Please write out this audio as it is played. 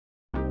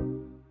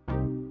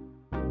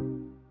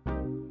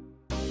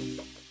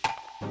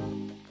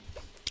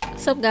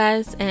What's up,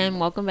 guys, and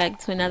welcome back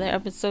to another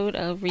episode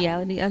of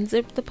Reality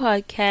Unzipped, the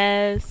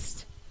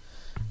podcast.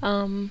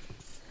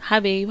 Hi,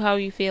 babe. How are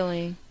you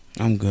feeling?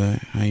 I'm good.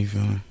 How you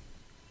feeling?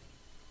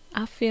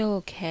 I feel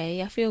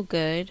okay. I feel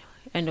good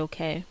and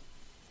okay,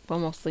 but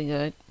mostly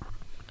good.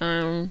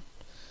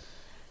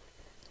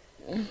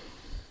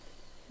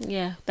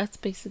 Yeah, that's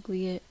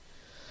basically it.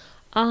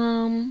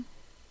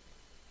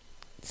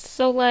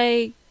 So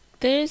like,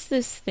 there's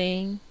this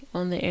thing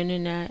on the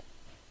internet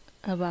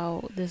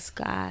about this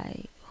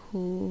guy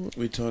who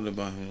We talked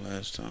about him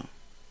last time.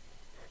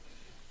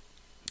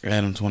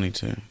 Adam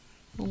 22.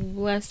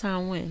 last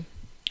time when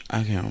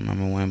I can't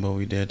remember when, but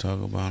we did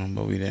talk about him,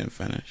 but we didn't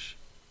finish.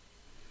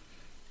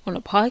 on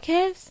a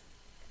podcast.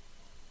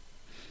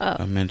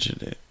 I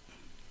mentioned it.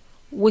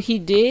 What he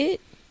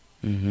did?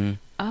 Mm-hmm.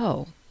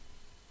 Oh.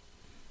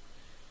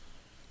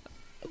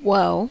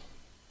 Well,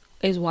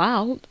 it's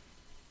wild.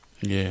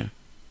 Yeah.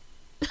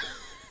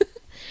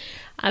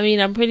 I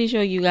mean, I'm pretty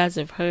sure you guys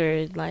have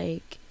heard,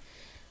 like...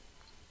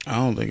 I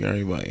don't think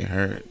everybody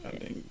heard. I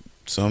think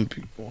some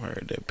people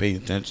heard that pay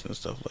attention and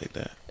stuff like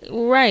that.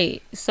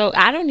 Right. So,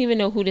 I don't even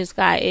know who this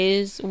guy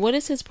is. What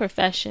is his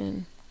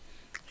profession?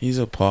 He's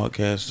a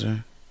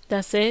podcaster.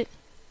 That's it?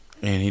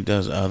 And he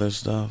does other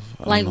stuff.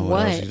 Like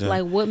what?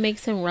 Like, what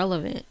makes him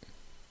relevant?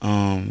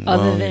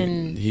 Other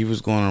than... He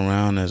was going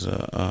around as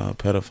a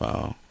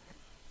pedophile.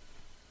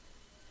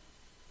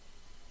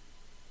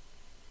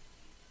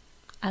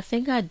 I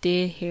think I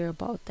did hear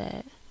about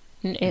that.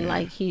 And Yeah.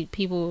 like,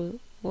 people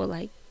were,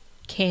 like,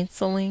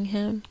 canceling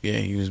him. Yeah,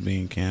 he was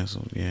being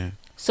canceled, yeah.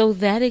 So,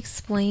 that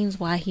explains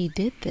why he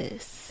did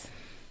this.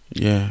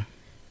 Yeah.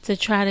 To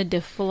try to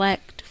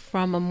deflect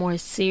from a more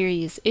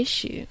serious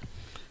issue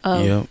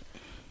of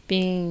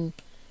being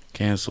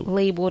canceled,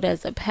 labeled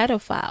as a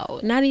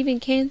pedophile. Not even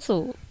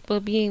canceled,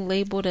 but being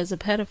labeled as a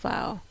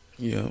pedophile.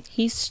 Yep.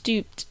 He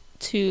stooped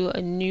to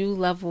a new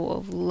level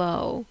of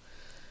low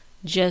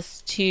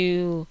just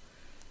to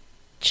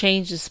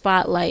change the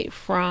spotlight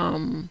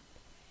from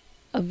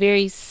a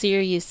very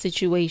serious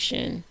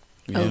situation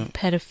of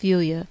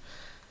pedophilia.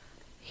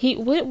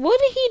 What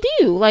did he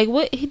do? Like,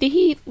 what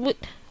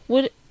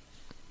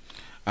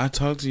I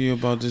talked to you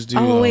about this dude.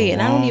 Oh wait,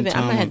 and I don't even. I'm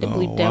time gonna have to ago,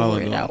 bleep a that while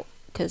word ago. out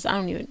because I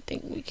don't even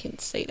think we can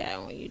say that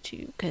on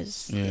YouTube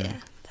because yeah,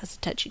 that's a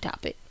touchy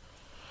topic.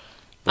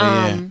 But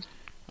yeah,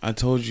 I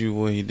told you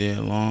what he did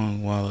a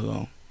long while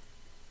ago.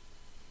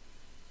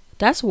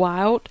 That's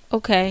wild.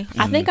 Okay,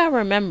 I think I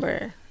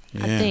remember.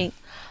 Yeah. I think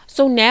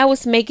so. Now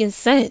it's making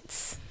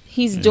sense.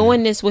 He's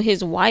doing this with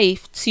his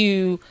wife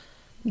to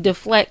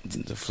deflect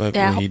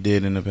what he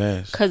did in the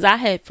past. Because I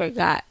had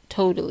forgot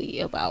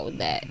totally about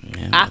that.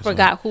 Yeah, I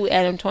forgot who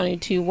Adam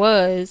 22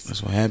 was.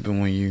 That's what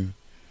happened when you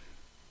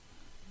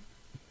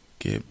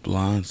get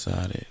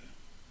blindsided.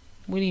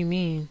 What do you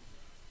mean?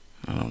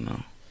 I don't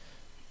know.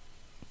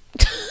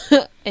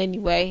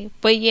 Anyway,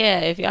 but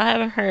yeah, if y'all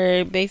haven't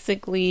heard,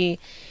 basically,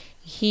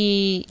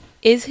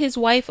 is his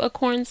wife a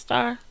corn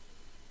star?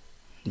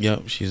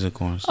 Yep, she's a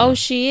corn star. Oh,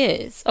 she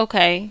is.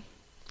 Okay.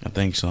 I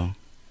think so.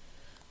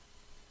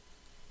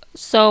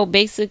 So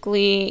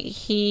basically,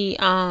 he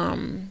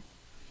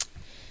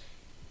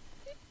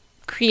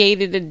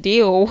created a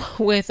deal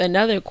with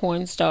another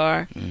corn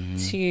star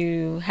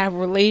to have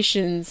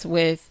relations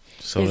with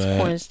his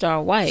corn star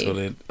wife. So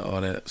that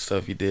all that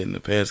stuff he did in the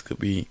past could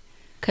be...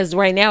 Because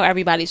right now,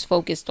 everybody's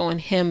focused on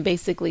him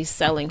basically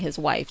selling his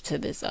wife to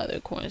this other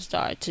corn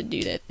star to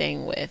do that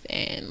thing with.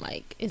 And,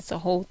 like, it's a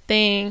whole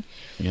thing.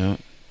 Yeah.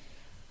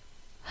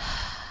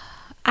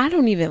 I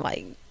don't even,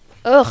 like...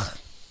 Ugh.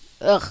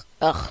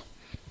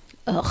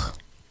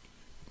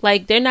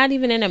 Like, they're not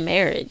even in a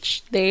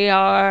marriage. They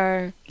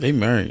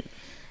married.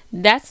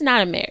 That's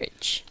not a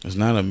marriage. It's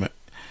not a marriage.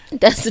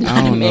 That's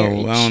not a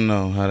marriage. I don't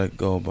know how to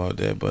go about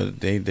that, but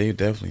they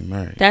definitely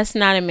married. That's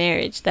not a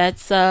marriage.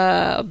 That's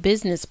a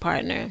business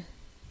partner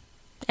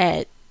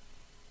at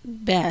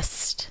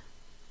best.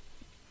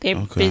 They're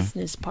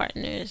business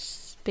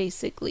partners,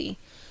 basically.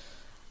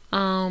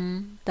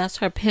 That's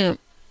her pimp.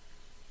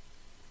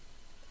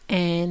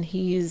 And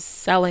he's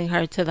selling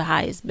her to the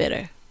highest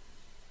bidder.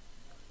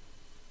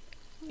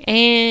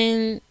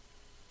 And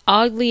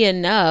oddly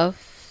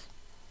enough,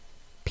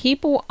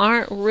 people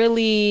aren't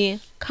really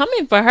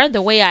coming for her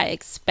the way I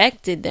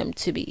expected them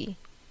to be.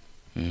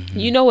 Mm-hmm.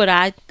 You know what?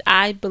 I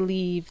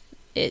believe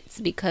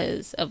it's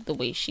because of the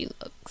way she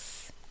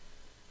looks.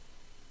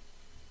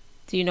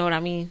 Do you know what I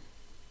mean?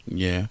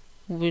 Yeah.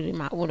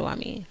 What do I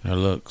mean? Her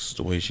looks,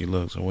 the way she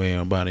looks, the way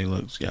her body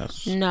looks,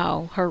 yes.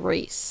 No, her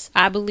race.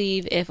 I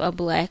believe if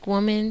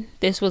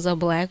this was a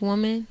black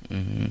woman.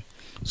 Mm-hmm.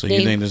 So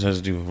you think this has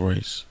to do with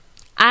race?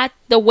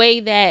 The way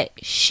that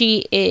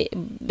the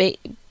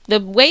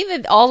way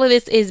that all of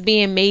this is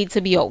being made to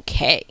be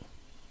okay.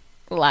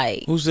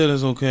 Like, who said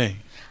it's okay?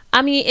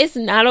 I mean, it's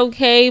not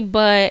okay,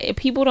 but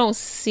people don't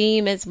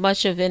seem as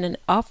much of in an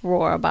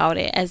uproar about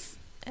it as...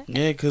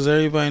 Yeah, because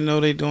everybody know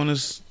they doing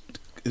this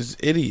is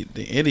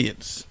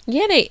idiots.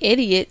 Yeah, they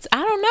idiots.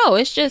 I don't know.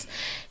 It's just...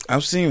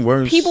 I've seen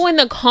worse. People in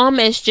the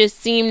comments just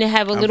seem to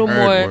have a little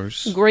more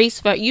worse. grace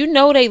for, you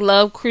know, they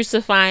love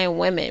crucifying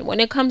women. When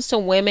it comes to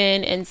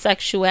women and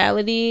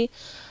sexuality,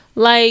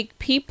 like,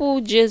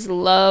 people just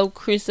love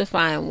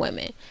crucifying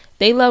women.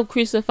 They love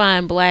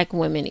crucifying black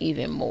women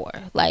even more.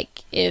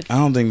 Like, if I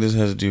don't think this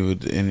has to do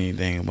with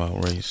anything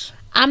about race.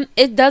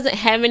 it doesn't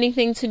have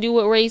anything to do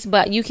with race,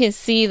 but you can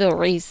see the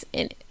race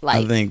in it.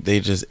 Like, I think they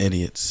just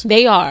idiots.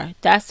 They are.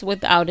 That's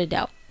without a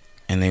doubt.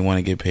 And they want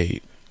to get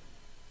paid.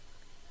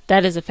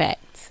 That is a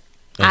fact.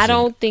 That's I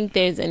don't think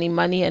there's any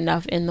money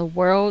enough in the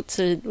world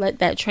to let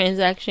that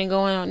transaction go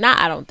on.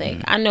 I don't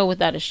think. I know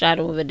without a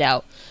shadow of a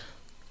doubt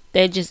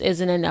there just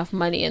isn't enough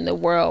money in the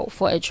world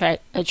for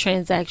a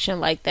transaction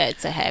like that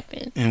to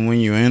happen. And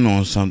when you're in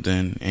on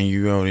something and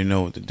you already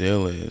know what the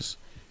deal is,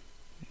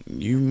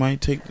 you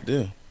might take the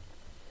deal.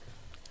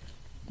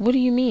 What do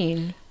you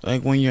mean?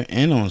 Like, when you're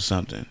in on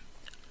something,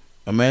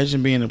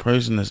 imagine being the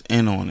person that's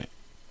in on it.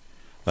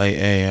 Like,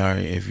 hey, all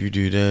right, if you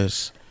do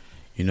this,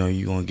 you know,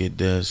 you're going to get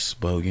this,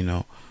 but, you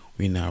know,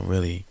 we not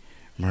really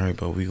married,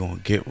 but we going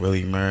to get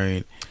really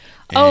married.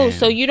 Oh,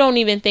 so you don't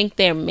even think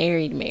they're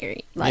married?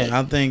 Like, yeah,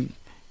 I think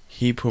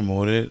he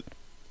promoted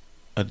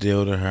a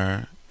deal to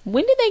her.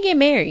 When did they get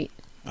married?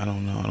 I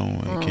don't know. I don't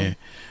really care.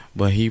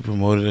 But he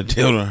promoted a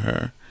deal to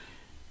her,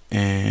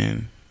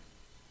 and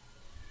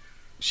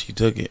she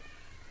took it.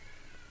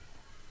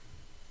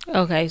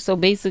 Okay, so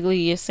basically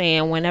you're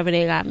saying whenever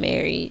they got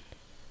married,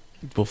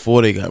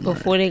 Before they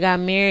got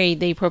married,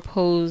 they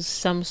proposed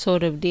some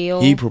sort of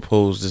deal. He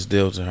proposed this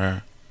deal to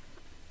her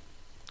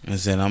and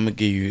said, I'm going to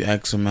give you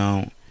X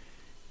amount,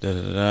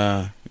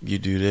 da-da-da, you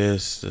do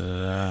this,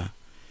 da-da-da.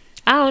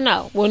 I don't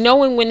know. Well,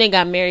 knowing when they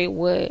got married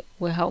would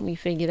help me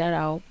figure that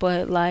out.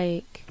 But,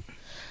 like,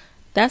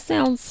 that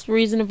sounds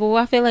reasonable.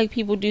 I feel like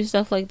people do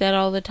stuff like that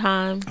all the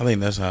time. I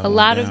think that's how a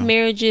lot of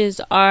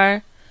marriages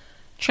are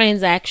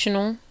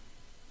transactional.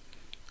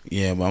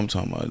 Yeah, but I'm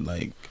talking about,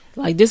 like,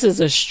 this is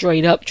a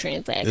straight up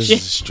transaction. This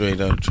is a straight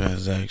up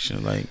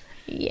transaction. Like,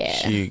 yeah,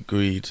 she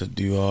agreed to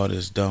do all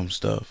this dumb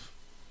stuff.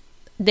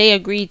 They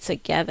agreed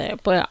together,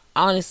 but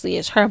honestly,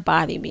 it's her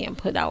body being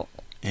put out.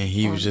 And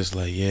he was just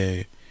like,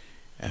 yeah,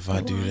 if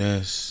I do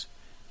this,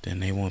 then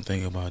they won't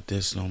think about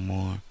this no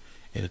more.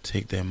 It'll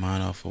take their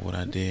mind off of what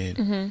I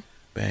did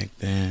back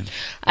then.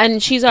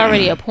 And she's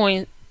already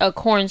a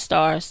corn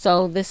star,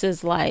 so this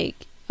is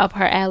like up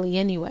her alley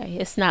anyway.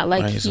 It's not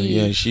like right, so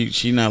yeah,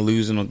 she not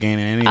losing or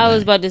gaining anything. I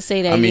was about to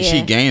say that. I mean,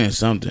 she gaining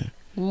something.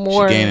 She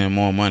gaining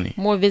more money,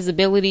 more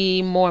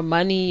visibility, more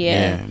money.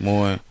 Yeah,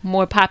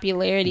 more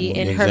popularity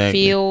in her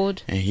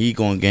field. And he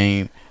gonna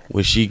gain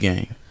what she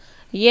gained.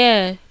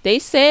 Yeah, they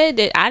said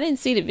that. I didn't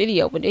see the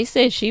video, but they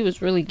said she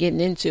was really getting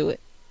into it.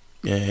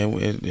 Yeah,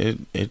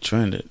 it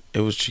trended. He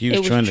was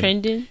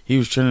trending. He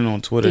was trending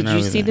on Twitter. Did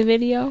you see the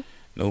video?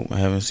 Nope, I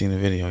haven't seen the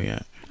video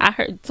yet. I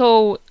heard.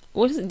 So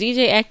what is it?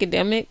 DJ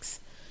Academics?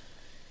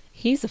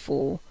 He's a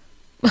fool.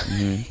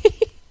 Mm-hmm.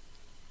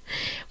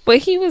 But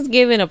he was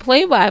giving a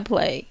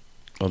play-by-play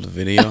of the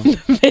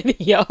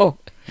video.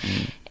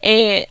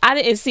 And I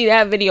didn't see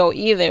that video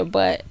either.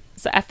 But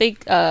so I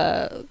think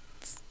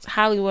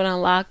Hollywood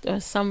Unlocked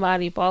or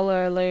somebody,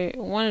 Baller Alert,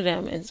 one of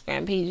them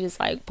Instagram pages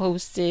like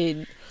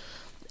posted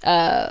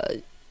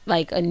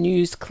like a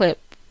news clip,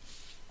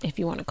 if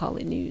you want to call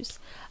it news,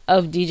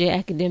 of DJ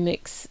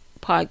Academics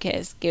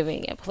podcast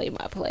giving a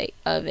play-by-play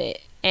of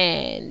it.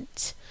 And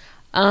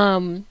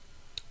from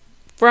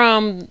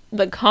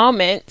the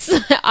comments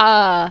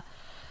of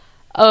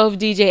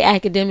DJ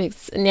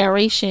Academics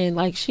narration,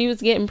 like, she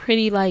was getting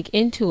pretty like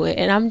into it,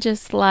 and I'm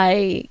just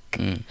like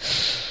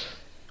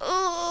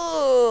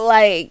ooh,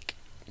 like,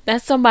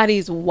 that's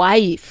somebody's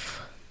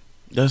wife.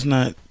 That's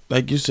not,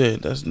 like you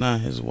said, that's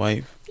not his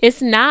wife.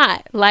 It's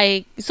not.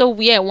 Like, so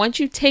yeah, once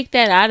you take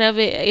that out of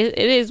it, it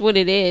is what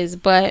it is.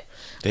 But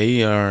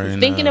they are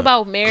thinking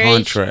about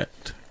marriage,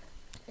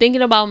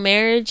 thinking about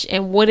marriage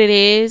and what it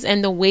is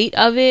and the weight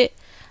of it,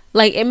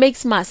 like, it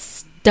makes my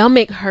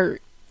stomach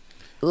hurt.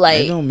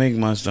 Like, it don't make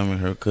my stomach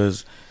hurt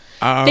because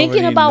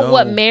thinking about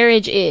what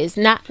marriage is.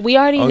 Not, we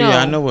already know.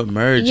 Yeah, I know what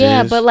marriage is.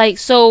 Yeah, but like,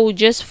 so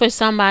just for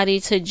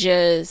somebody to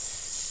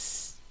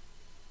just,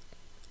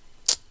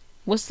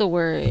 what's the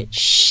word?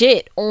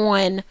 Shit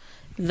on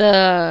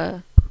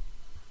the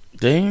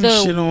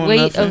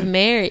weight of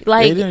marriage.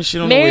 Like,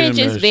 marriage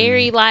is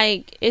very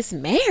like, it's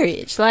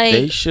marriage. Like,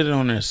 they shitted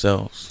on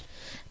themselves.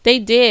 They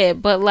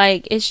did, but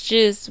like, it's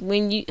just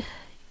when you.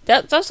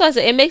 That's what I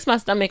said. It makes my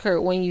stomach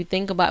hurt when you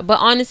think about it. But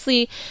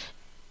honestly,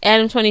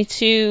 Adam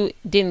 22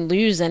 didn't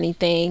lose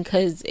anything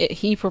because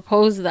he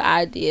proposed the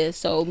idea.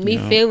 So me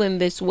feeling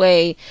this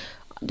way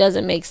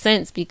doesn't make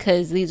sense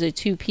because these are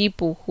two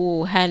people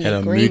who had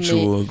a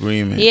mutual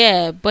agreement.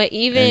 Yeah, but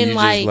even and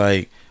like, just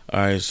like, all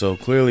right, so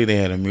clearly they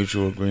had a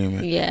mutual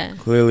agreement. Yeah.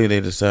 Clearly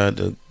they decided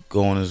to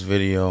go on this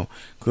video.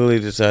 Clearly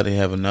decided to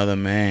have another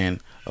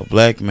man, a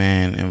black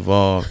man,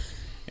 involved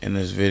in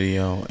this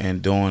video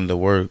and doing the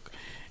work.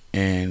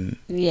 And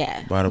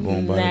yeah, bada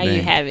boom, bada now bing.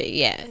 You have it.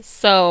 Yeah,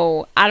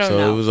 so I don't know.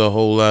 So it was a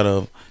whole lot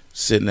of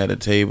sitting at a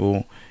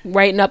table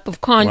writing up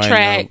of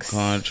contracts,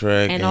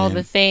 and all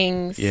the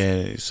things.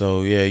 Yeah.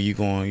 So yeah, you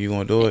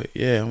gonna do it?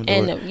 Yeah, I'm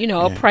gonna do it. And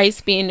a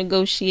price being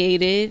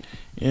negotiated.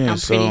 Yeah, I'm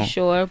pretty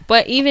sure.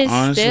 But even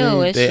honestly,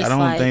 still, it's just I don't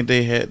like, think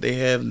they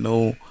have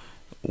no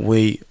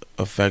weight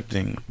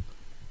affecting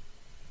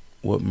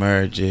what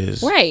marriage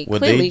is. Right,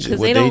 clearly, because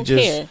they don't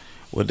care.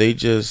 What they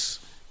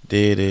just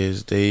did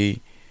is they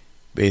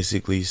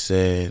basically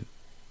said,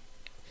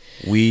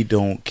 we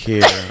don't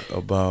care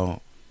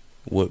about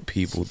what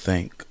people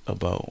think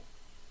about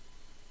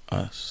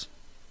us.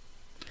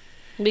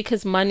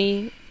 Because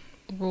money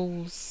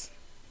rules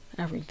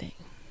everything.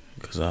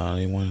 Because all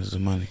they want is the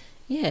money.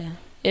 Yeah.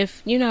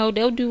 If,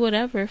 they'll do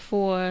whatever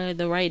for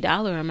the right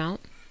dollar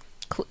amount.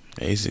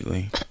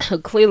 Basically.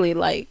 Clearly,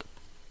 like,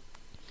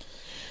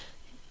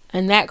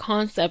 and that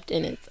concept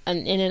in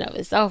and of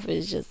itself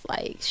is just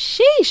like,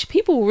 sheesh,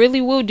 people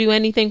really will do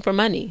anything for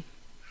money.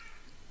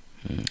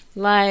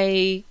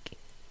 Like,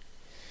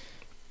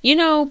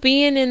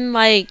 being in,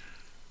 like,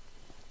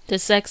 the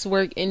sex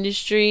work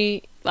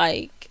industry,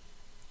 like,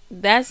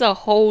 that's a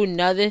whole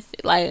nother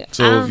like.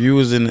 So if you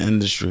was in the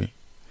industry,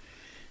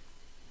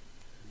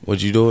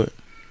 would you do it?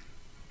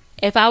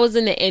 If I was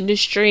in the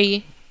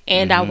industry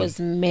and I was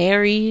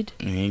married,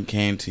 and he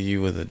came to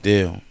you with a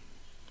deal.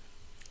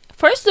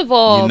 First of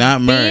all,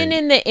 being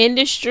in the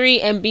industry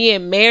and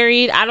being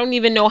married, I don't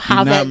even know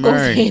how that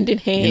goes hand in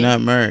hand. You're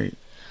not married.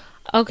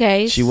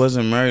 Okay. She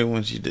wasn't married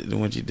when she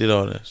did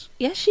all this.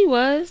 Yes, she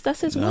was.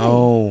 That's his wife.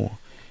 No,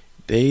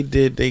 they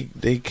did.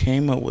 They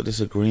came up with this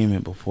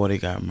agreement before they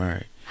got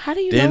married. How do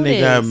you know this? Then they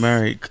got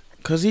married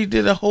because he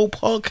did a whole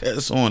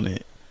podcast on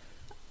it.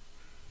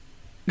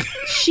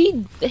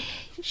 She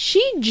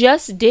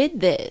just did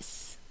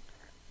this.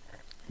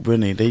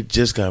 Brittany, they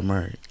just got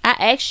married. I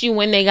asked you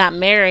when they got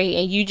married,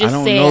 and you just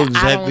said, know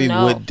exactly I don't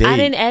know. What date. I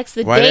didn't ask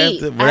the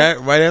date.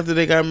 Right after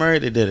they got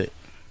married, they did it.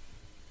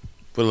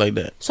 Put it like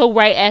that. So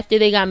right after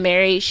they got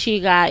married, she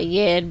got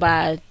yahed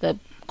by the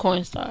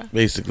corn star.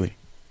 Basically.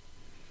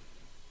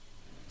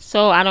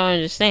 So I don't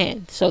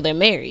understand. So they're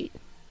married.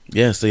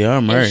 Yes, they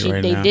are married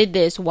right now. They did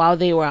this while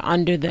they were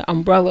under the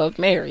umbrella of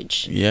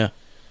marriage. Yeah.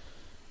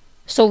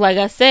 So like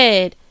I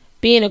said,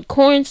 being a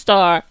corn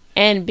star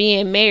and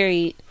being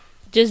married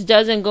just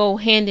doesn't go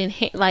hand in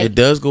hand. Like, it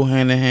does go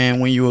hand in hand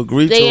when you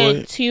agree to it.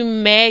 They are two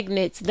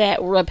magnets that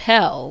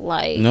repel.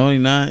 Like, no, they're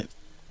not.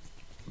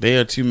 They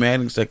are two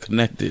magnets that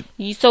connected.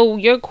 So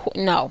your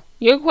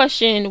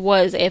question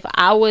was, if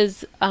I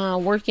was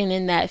working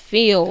in that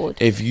field,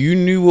 if you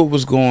knew what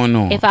was going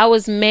on, if I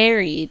was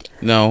married,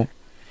 no,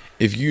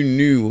 if you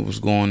knew what was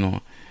going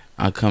on,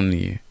 I come to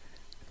you.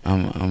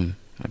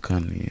 I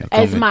come to you.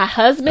 As my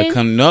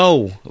husband?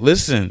 No,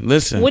 listen.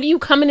 What are you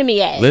coming to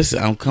me as?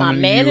 Listen, I'm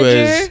coming to you as... My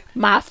manager?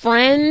 My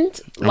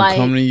friend? I'm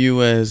coming to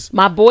you as...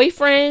 My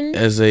boyfriend?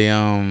 As a,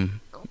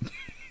 I'm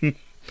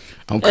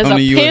coming to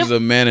you as a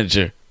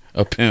manager.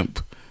 A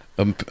pimp.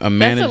 A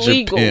manager. That's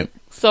illegal. Pimp.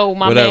 So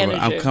my whatever.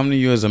 Manager. I'm coming to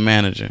you as a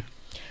manager.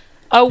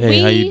 Are we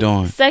how you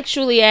doing?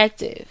 Sexually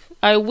active?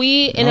 Are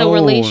we in a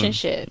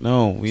relationship?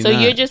 No, we so not.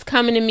 You're just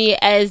coming to me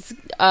as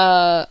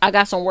I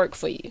got some work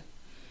for you.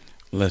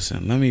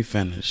 Listen, let me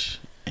finish,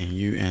 and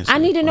you answer. I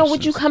need to know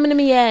what you coming to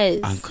me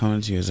as. I'm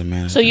coming to you as a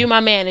manager. So you're my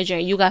manager,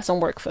 and you got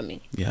some work for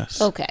me. Yes.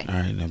 Okay. All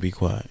right, now be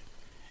quiet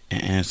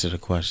and answer the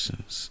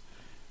questions,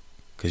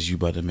 cause you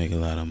about to make a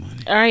lot of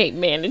money. All right,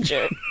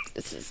 manager.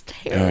 This is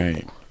terrible. All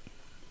right.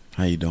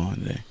 How you doing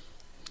today?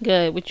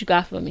 Good. What you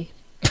got for me?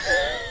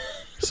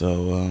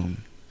 So,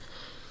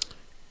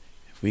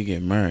 if we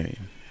get married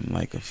in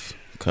like a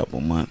couple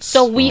months,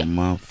 so we a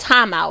month.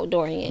 Time out,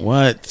 Dorian.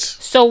 What?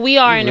 So we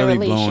are in a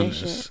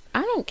relationship.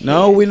 I don't care.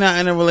 No, we're not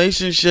in a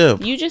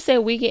relationship. You just said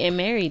we getting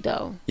married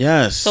though.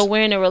 Yes. So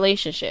we're in a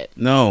relationship.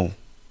 No.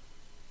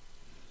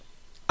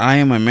 I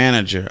am a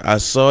manager. I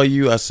saw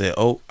you. I said,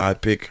 "Oh, I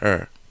pick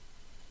her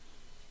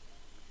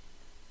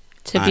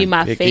to be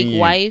my fake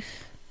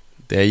wife."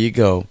 There you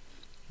go.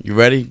 You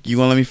ready? You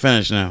gonna let me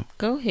finish now?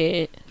 Go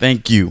ahead.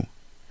 Thank you.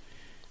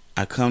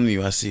 I come to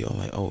you. I see.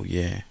 Oh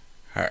yeah,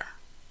 her.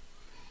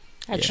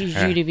 I choose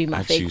you to be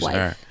my fake wife.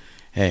 Her.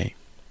 Hey,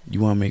 you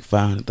want to make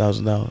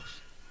 $500,000?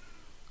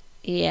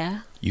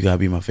 Yeah. You gotta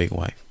be my fake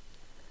wife.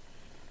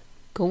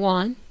 Go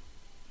on.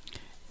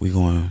 We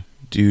gonna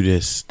do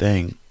this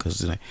thing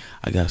because like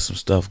I got some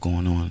stuff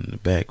going on in the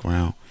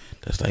background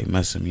that's like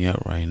messing me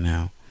up right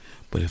now.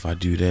 But if I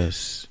do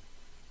this,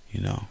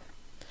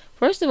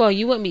 First of all,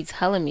 you wouldn't be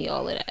telling me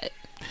all of that.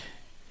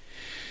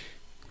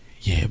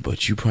 Yeah,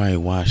 but you probably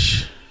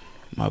watched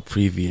my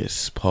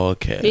previous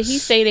podcast. Did he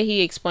say that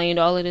he explained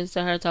all of this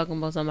to her, talking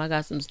about something? I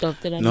got some stuff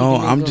that I need to No,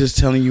 I'm just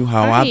telling you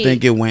how I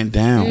think it went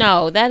down.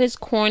 No, that is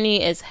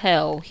corny as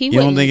hell. You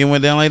don't think it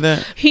went down like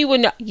that? He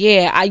would not.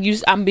 Yeah,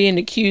 I'm being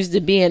accused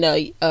of being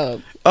a.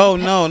 Oh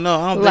no,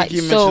 I don't think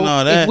you mentioned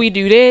all that. If we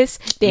do this,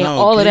 then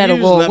all of that'll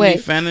go away. Let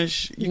me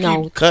finish. You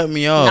keep cutting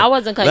me off. I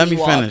wasn't cutting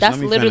you off. That's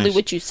literally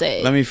what you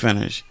said. Let me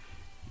finish.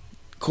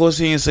 Of course,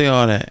 he didn't say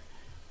all that.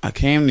 I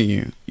came to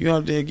you. You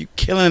out there, you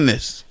killing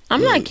this.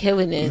 I'm not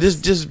killing this.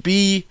 Just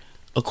be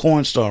a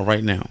corn star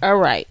right now. All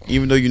right.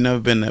 Even though you've never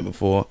been that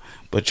before,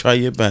 but try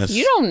your best.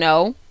 You don't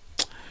know.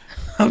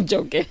 I'm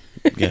joking.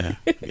 Yeah.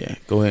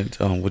 Go ahead and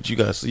tell them what you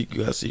got. You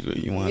got a secret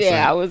you want to say.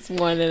 Yeah, I was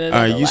wanting to.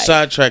 All right, you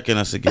sidetracking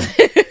us again.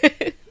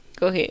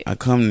 Go ahead. I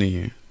come to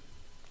you.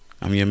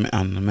 I'm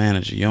the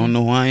manager. You don't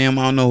know who I am.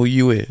 I don't know who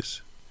you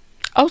is.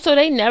 Oh, so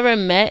they never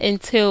met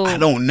until... I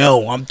don't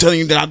know. I'm telling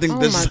you that I think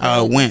this is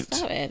how it went.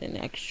 Stop adding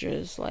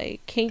extras.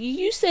 Like,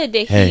 you said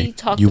that hey, he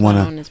talked about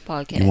on this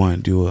podcast.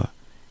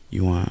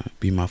 You want to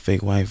be my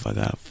fake wife? I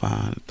got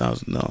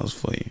 $500,000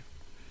 for you.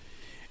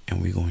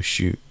 And we're going to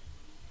shoot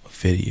a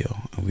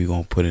video. And we're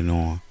going to put it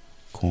on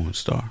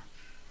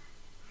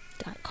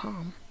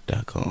cornstar.com.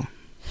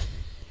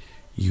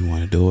 You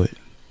want to do it?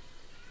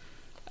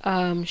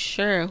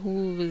 Sure.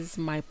 Who is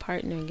my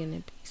partner gonna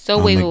be?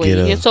 So wait.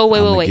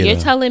 You're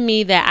telling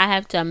me that I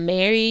have to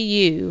marry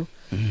you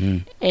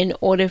in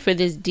order for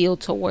this deal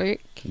to work?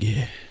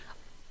 Yeah.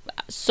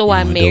 So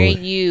I marry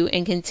you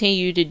and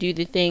continue to do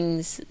the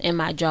things in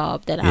my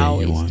job that I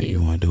always do.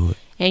 You want to do it?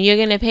 And you're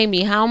gonna pay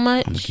me how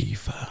much? I'm gonna give you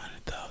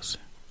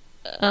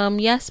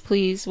 $500,000. Yes,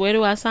 please. Where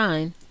do I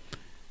sign?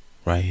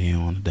 Right here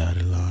on the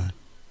dotted line.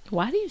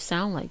 Why do you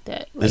sound like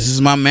that? Like, this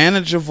is my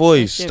manager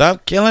voice.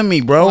 Stop killing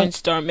me, bro.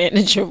 One-star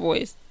manager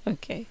voice.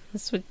 Okay,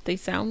 that's what they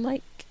sound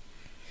like.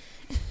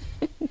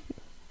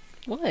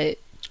 What?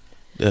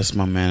 That's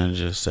my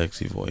manager's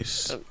sexy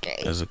voice.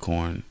 Okay. As a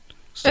corn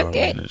star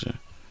manager.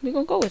 We're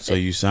gonna go with it. So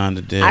you signed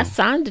the deal. I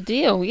signed the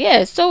deal.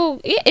 Yeah. So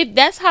if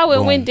that's how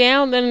it went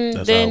down, then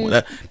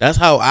that's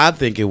how I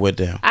think it went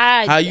down.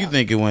 How you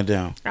think it went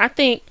down? I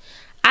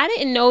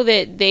didn't know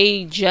that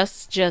they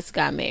just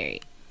got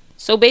married.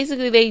 So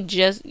basically, they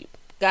just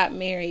got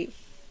married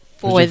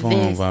for Put your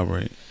phone on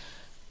vibrate.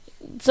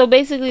 So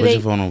basically, Put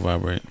your phone on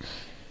vibrate.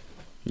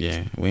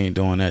 Yeah, we ain't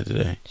doing that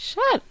today.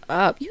 Shut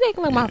up! You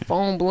acting like my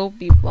phone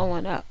be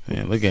blowing up.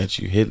 Yeah, look at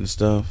you hitting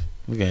stuff.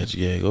 Look at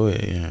you. Yeah, go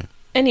ahead. Yeah.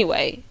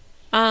 Anyway,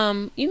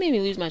 you made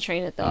me lose my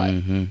train of thought.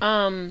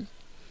 Mm-hmm.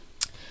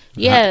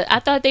 Yeah, I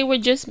thought they were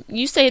just.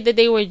 You said that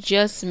they were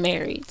just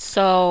married,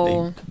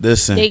 so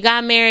they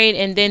got married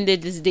and then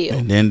did this deal.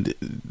 And then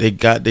they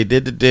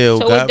did the deal.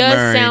 So got it does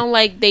married. sound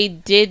like they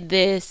did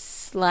this.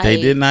 Like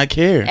they did not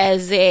care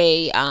as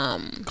a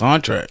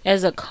contract.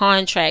 As a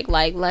contract,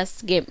 like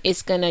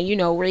it's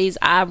gonna raise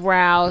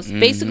eyebrows. Mm-hmm.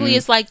 Basically,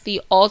 it's like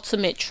the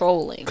ultimate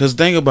trolling. Because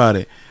think about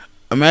it.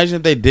 Imagine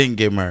if they didn't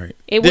get married.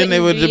 Then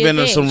they would have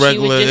been some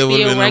regular. It would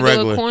have been a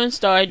regular corn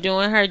star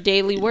doing her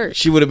daily work.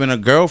 She would have been a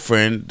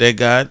girlfriend that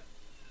got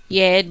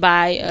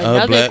by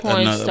another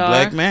corn star,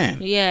 black man.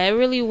 Yeah, it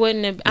really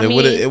wouldn't have.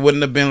 It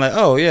wouldn't have been like,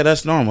 oh yeah,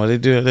 that's normal. They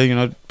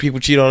do. People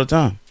cheat all the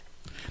time.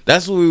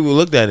 That's what we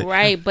looked at it.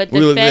 Right, but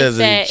the fact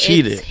that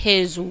it's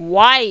his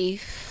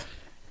wife,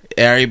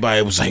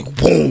 everybody was like,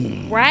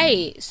 boom.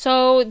 Right.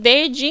 So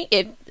they're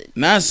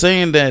not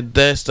saying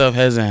that stuff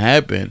hasn't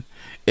happened.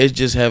 It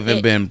just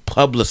haven't been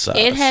publicized.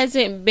 It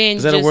hasn't been.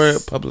 Is that a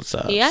word?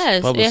 Publicized.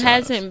 Yes, it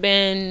hasn't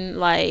been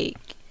like.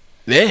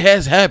 It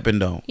has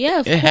happened though.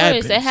 Yeah, of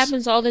course. It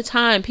happens all the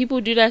time.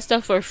 People do that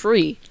stuff for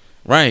free.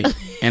 Right,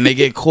 and they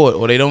get caught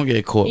or they don't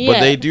get caught,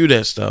 but they do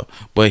that stuff.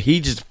 But he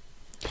just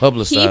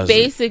publicized.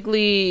 He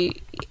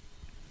basically,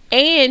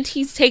 and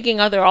he's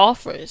taking other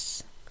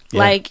offers. Yeah.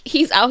 Like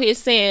he's out here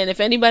saying, if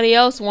anybody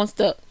else wants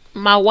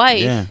my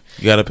wife,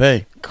 you gotta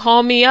pay.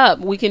 Call me up.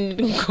 We can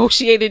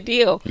negotiate a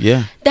deal.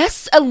 Yeah,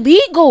 that's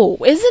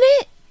illegal, isn't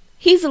it?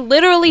 He's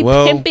literally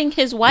pimping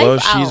his wife out. Well,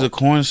 she's a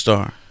corn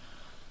star.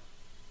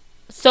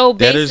 So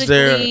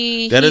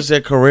basically, that is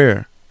their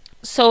career.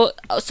 So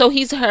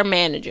he's her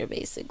manager,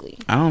 basically.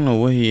 I don't know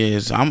what he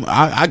is.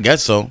 I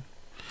guess so.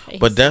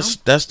 But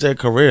that's their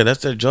career.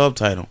 That's their job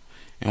title.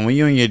 And when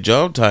you're in your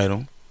job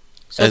title,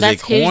 so as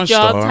that's his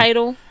job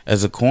title.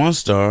 As a corn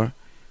star,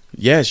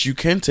 yes, you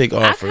can take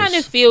offers. I kind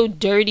of feel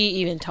dirty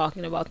even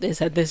talking about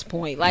this at this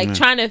point. Like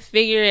trying to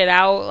figure it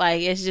out.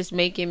 Like it's just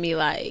making me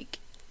like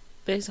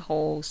this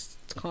whole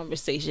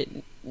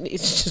conversation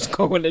needs to just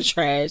go in the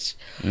trash.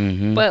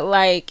 Mm-hmm. But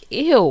like,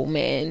 ew,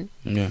 man.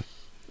 Yeah,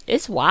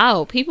 it's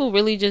wild. People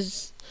really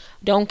just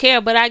don't care.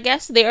 But I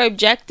guess their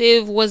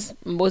objective was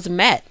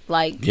met.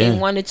 Like they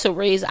wanted to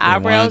raise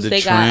eyebrows.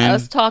 They got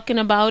us talking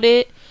about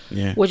it.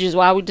 Yeah. Which is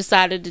why we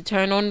decided to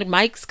turn on the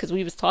mics, because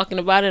we was talking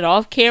about it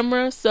off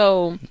camera.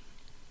 So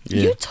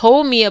you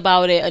told me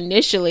about it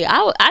initially.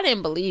 I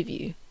didn't believe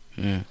you.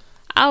 Yeah.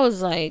 I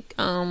was like,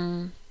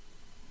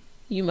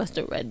 you must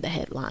have read the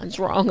headlines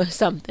wrong or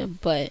something.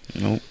 But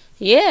nope.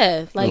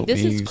 Yeah, like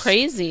this is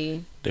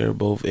crazy. They're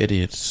both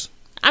idiots.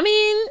 I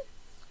mean,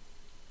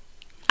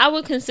 I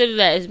would consider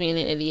that as being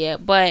an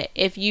idiot. But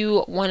if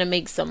you want to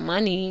make some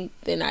money,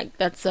 then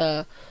that's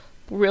a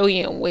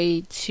brilliant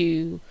way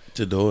to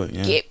do it.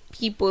 Yeah. Get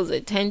people's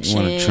attention.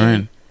 You want to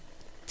trend.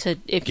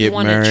 If you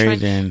want to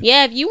trend.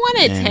 Yeah, if you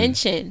want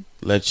attention.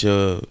 Let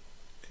your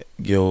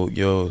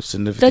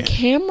significant. The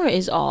camera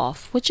is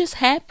off. What just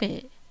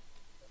happened?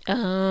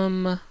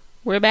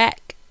 We're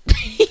back.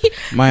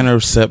 Minor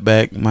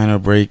setback, minor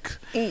break.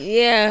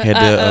 Yeah. Had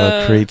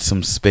to create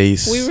some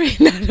space. We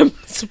ran out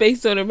of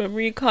space on a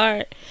memory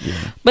card.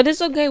 Yeah. But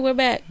it's okay, we're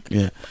back.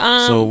 Yeah.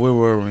 So where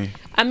were we?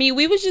 I mean,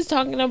 we was just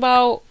talking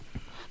about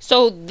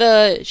So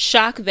the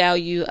shock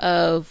value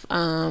of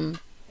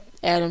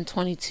Adam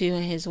 22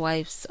 and his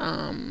wife's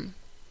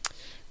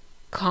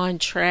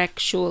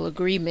contractual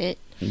agreement.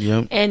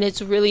 Yep. And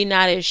it's really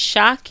not as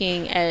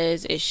shocking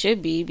as it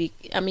should be.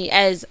 I mean,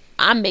 as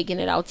I'm making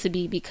it out to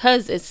be,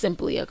 because it's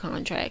simply a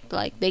contract.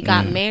 Like, they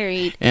got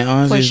married and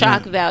honestly, for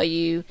shock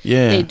value.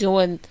 Yeah. They're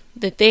doing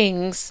the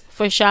things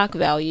for shock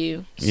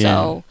value. Yeah.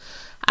 So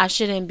I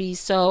shouldn't be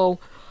so...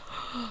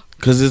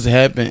 Because it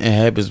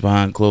happens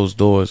behind closed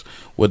doors.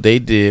 What they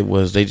did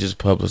was they just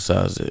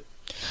publicized it.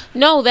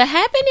 No, the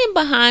happening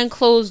behind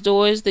closed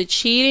doors, the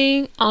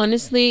cheating,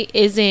 honestly,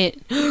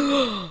 isn't...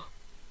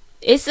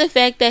 It's the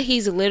fact that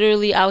he's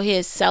literally out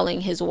here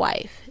selling his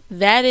wife.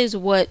 That is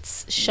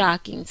what's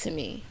shocking to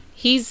me.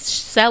 He's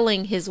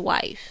selling his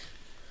wife.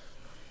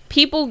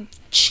 People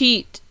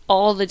cheat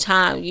all the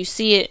time. You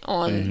see it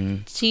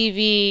on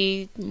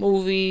TV,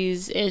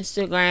 movies,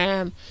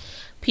 Instagram.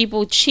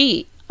 People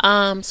cheat.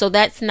 So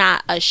that's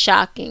not a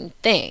shocking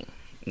thing.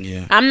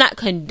 Yeah. I'm not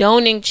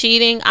condoning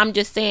cheating. I'm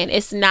just saying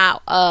it's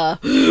not a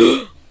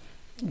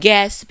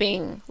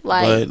gasping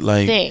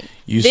thing.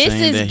 This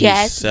is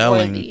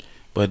gas-worthy.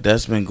 But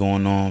that's been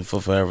going on for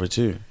forever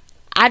too.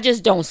 I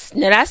just don't.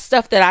 Now that's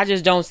stuff that I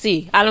just don't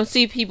see. I don't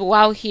see people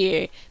out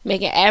here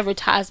making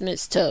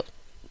advertisements to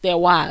their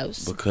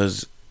wives.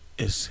 Because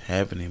it's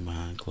happening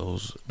behind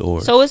closed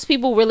doors. So it's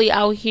people really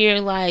out here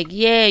like,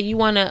 yeah, you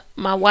want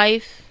my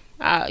wife?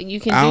 You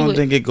can do it. I don't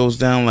think it goes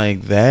down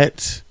like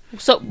that.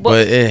 So,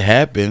 but it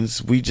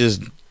happens. We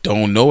just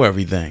don't know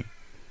everything.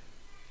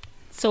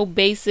 So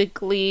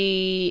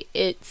basically,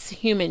 it's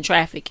human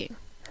trafficking.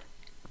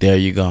 There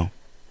you go.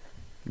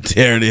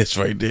 There it is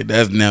right there.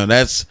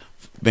 That's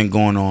been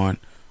going on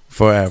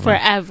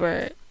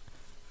forever.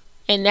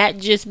 And that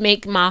just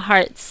make my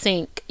heart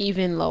sink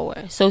even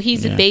lower. So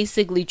he's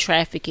basically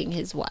trafficking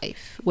his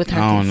wife with her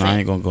consent. I don't know. I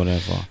ain't gonna go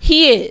that far.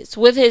 He is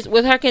with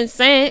her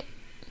consent.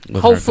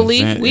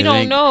 Hopefully, we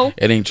don't know.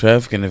 It ain't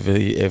trafficking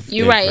if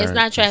you're right. It's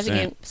not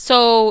trafficking. Consent.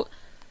 So,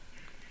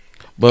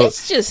 but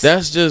it's just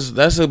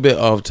that's a bit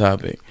off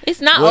topic.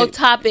 It's not off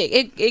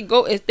topic.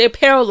 They're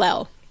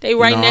parallel. They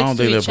next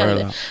to each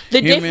other. The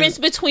difference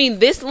between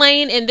this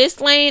lane and this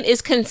lane is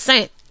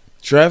consent.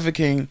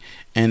 Trafficking,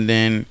 and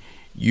then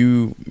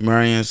you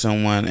marrying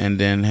someone and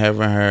then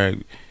having her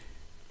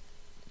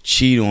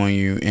cheat on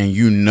you, and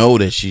you know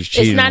that she's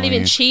cheating. It's not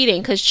even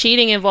cheating, because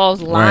cheating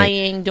involves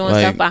lying, doing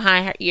stuff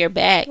behind your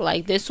back.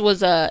 Like, this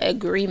was a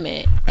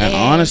agreement. And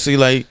honestly,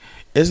 like,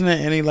 isn't there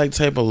any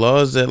type of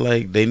laws that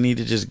they need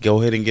to just go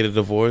ahead and get a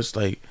divorce?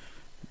 Like,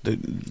 the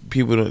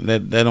people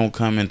that don't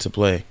come into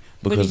play.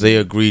 Because they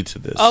agreed to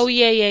this. Oh,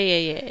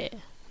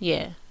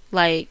 yeah.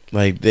 Like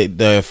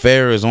the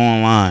affair is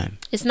online.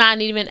 It's not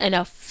even an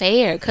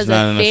affair. Because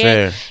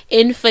affair,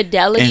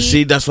 infidelity. And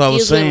see, that's what I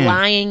was saying.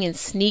 Lying and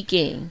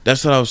sneaking.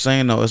 That's what I was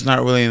saying, though. It's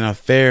not really an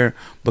affair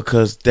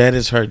because that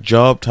is her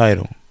job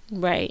title.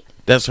 Right.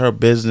 That's her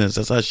business.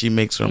 That's how she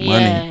makes her money.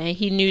 Yeah, and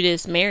he knew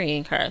this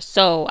marrying her.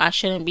 So I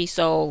shouldn't be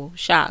so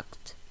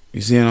shocked.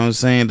 You see what I'm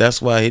saying? That's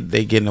why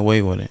they getting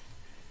away with it.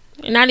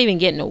 Not even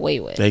getting away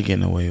with it. They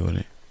getting away with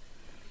it.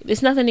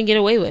 There's nothing to get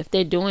away with.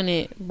 They're doing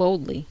it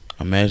boldly.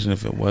 Imagine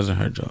if it wasn't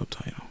her job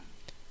title.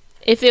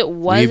 If it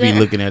wasn't, we'd be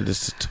looking at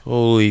this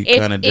totally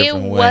kind of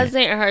different way. If it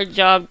wasn't her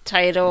job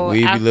title,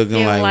 we'd be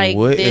looking like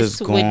what is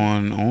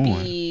going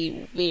on?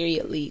 Be very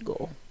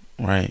illegal.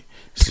 Right.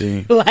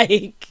 See,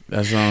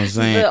 that's what I'm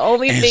saying. The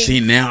only thing,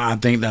 see, now I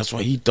think that's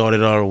why he thought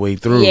it all the way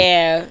through.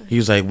 Yeah. He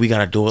was like, we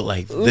gotta do it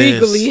like this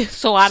legally,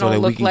 so I don't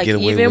look like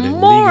even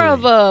more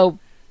of a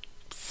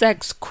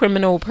sex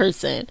criminal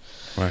person.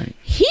 Right.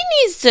 He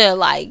needs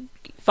to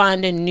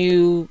find a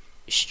new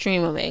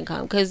stream of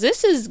income, because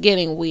this is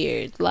getting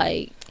weird.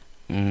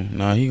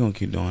 No, he gonna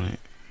keep doing it.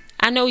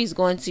 I know he's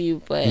going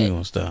to, but he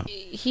gonna stop.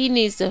 He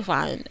needs to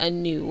find a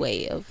new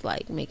way of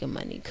making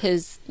money,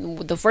 because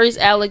the first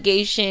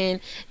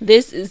allegation,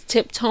 this is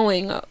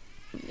tiptoeing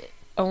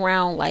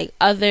around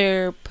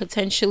other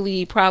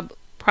potentially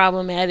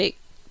problematic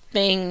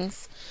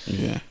things.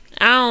 Yeah.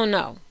 I don't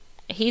know.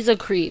 He's a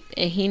creep,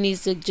 and he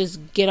needs to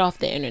just get off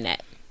the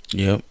internet.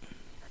 Yep.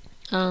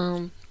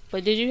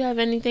 But did you have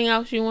anything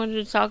else you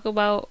wanted to talk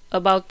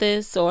about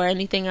this, or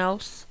anything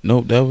else?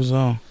 Nope, that was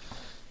all.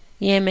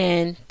 Yeah,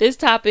 man. This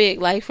topic,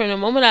 from the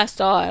moment I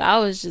saw it, I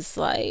was just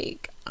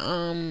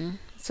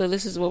so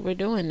this is what we're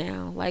doing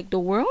now. The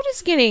world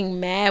is getting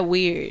mad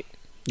weird.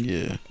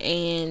 Yeah.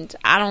 And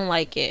I don't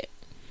like it.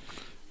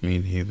 Me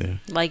neither.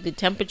 The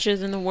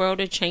temperatures in the world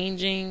are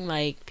changing.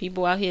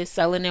 People out here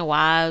selling their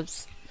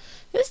wives.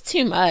 It's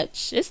too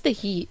much. It's the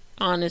heat,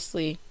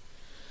 honestly.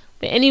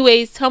 But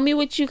anyways, tell me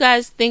what you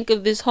guys think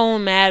of this whole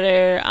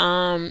matter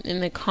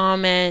in the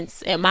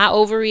comments. Am I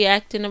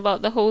overreacting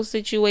about the whole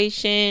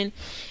situation?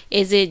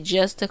 Is it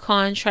just a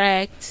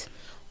contract,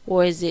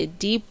 or is it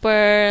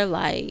deeper?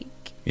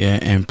 Yeah,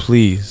 and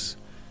please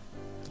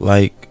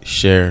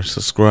share,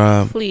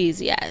 subscribe.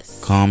 Please,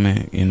 yes.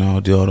 Comment,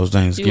 do all those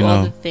things. Do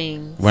all the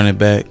things. Run it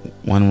back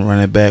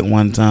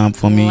one time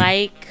for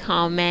me.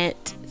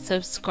 Comment,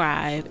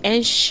 subscribe,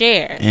 and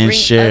share. And bring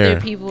share.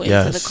 other people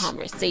Yes. into the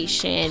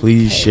conversation.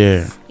 Please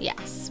share.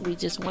 Yes, we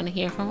just want to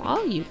hear from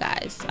all you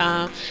guys.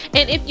 And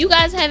if you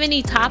guys have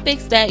any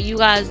topics that you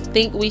guys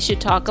think we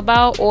should talk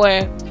about, or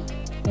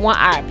want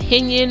our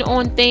opinion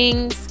on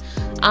things,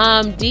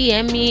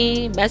 DM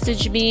me,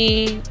 message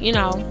me,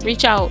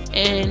 reach out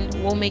and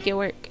we'll make it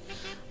work.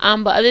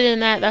 But other than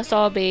that, that's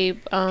all, babe.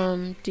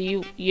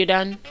 You're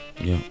done?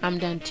 Yeah. I'm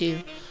done too.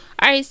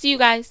 All right, see you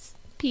guys.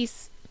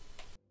 Peace.